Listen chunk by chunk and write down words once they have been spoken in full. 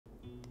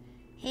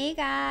Hey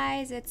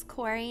guys, it's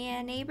Corey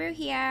Anne Abreau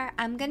here.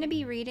 I'm going to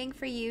be reading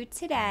for you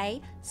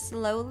today,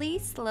 Slowly,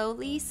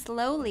 Slowly,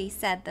 Slowly,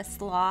 Said the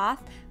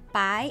Sloth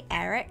by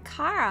Eric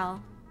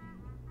Carle.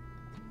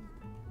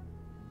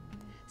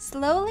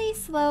 Slowly,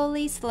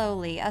 slowly,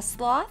 slowly, a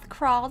sloth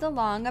crawled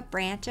along a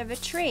branch of a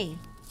tree.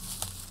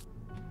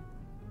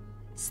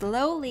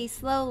 Slowly,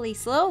 slowly,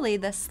 slowly,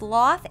 the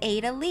sloth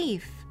ate a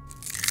leaf.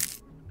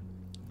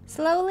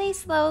 Slowly,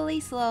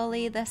 slowly,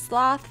 slowly, the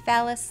sloth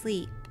fell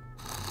asleep.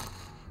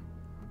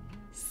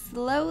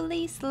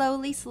 Slowly,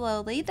 slowly,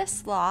 slowly, the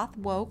sloth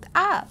woke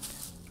up.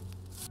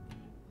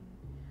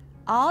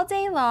 All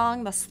day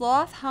long, the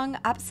sloth hung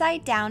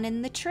upside down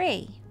in the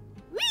tree.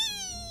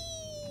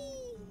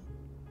 Whee!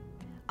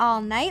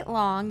 All night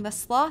long, the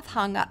sloth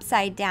hung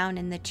upside down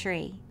in the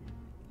tree.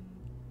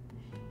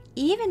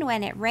 Even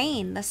when it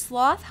rained, the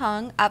sloth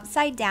hung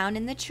upside down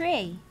in the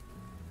tree.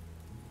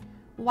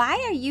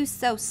 "Why are you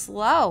so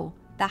slow?"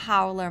 the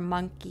howler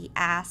monkey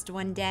asked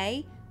one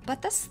day,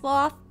 but the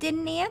sloth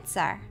didn't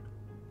answer.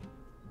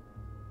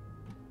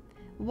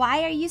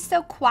 "Why are you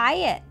so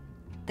quiet?"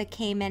 the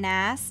caiman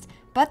asked,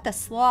 but the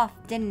sloth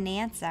didn't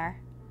answer.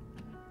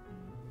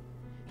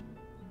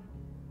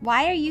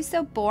 "Why are you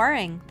so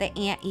boring?" the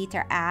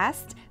anteater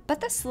asked, but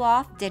the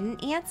sloth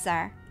didn't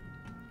answer.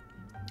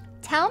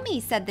 "Tell me,"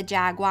 said the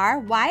jaguar,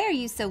 "why are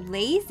you so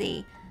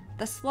lazy?"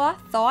 The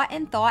sloth thought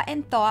and thought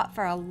and thought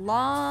for a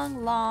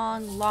long,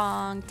 long,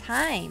 long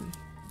time.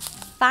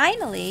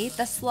 Finally,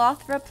 the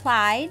sloth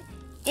replied,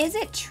 "Is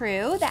it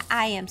true that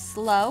I am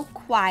slow,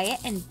 quiet,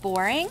 and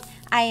boring?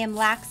 I am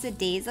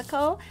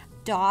lackadaisical,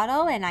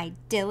 dawdle, and I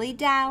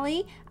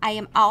dilly-dally. I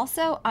am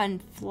also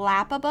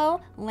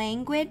unflappable,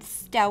 languid,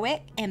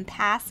 stoic,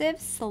 impassive,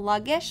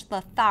 sluggish,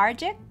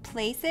 lethargic,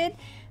 placid,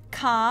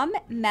 calm,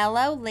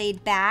 mellow,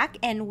 laid back,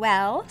 and,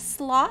 well,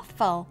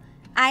 slothful.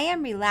 I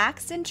am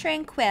relaxed and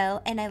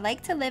tranquil, and I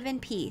like to live in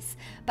peace,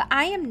 but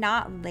I am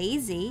not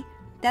lazy."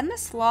 Then the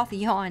sloth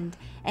yawned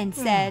and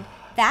said,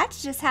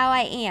 "That's just how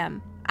I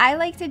am. I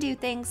like to do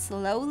things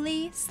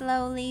slowly,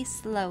 slowly,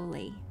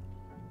 slowly."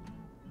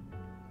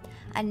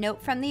 A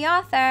note from the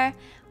author: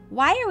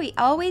 why are we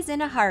always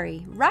in a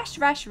hurry? Rush,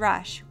 rush,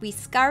 rush. We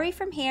scurry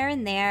from here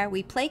and there.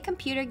 We play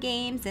computer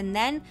games and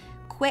then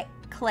quick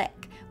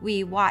click.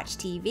 We watch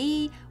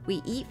TV.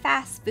 We eat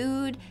fast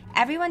food.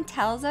 Everyone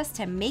tells us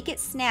to make it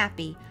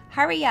snappy.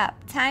 Hurry up.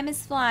 Time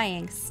is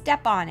flying.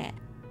 Step on it.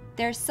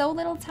 There's so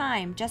little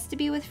time just to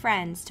be with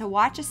friends, to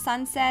watch a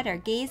sunset or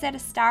gaze at a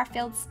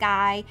star-filled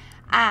sky.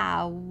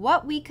 Ah,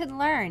 what we could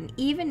learn,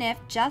 even if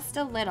just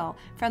a little,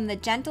 from the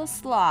gentle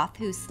sloth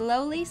who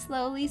slowly,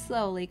 slowly,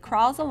 slowly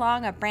crawls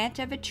along a branch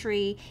of a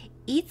tree,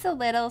 eats a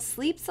little,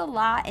 sleeps a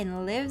lot,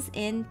 and lives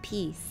in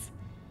peace.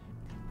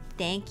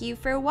 Thank you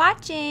for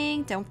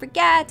watching. Don't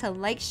forget to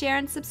like, share,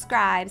 and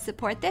subscribe.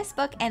 Support this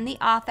book and the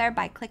author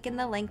by clicking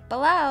the link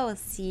below.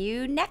 See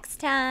you next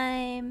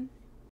time.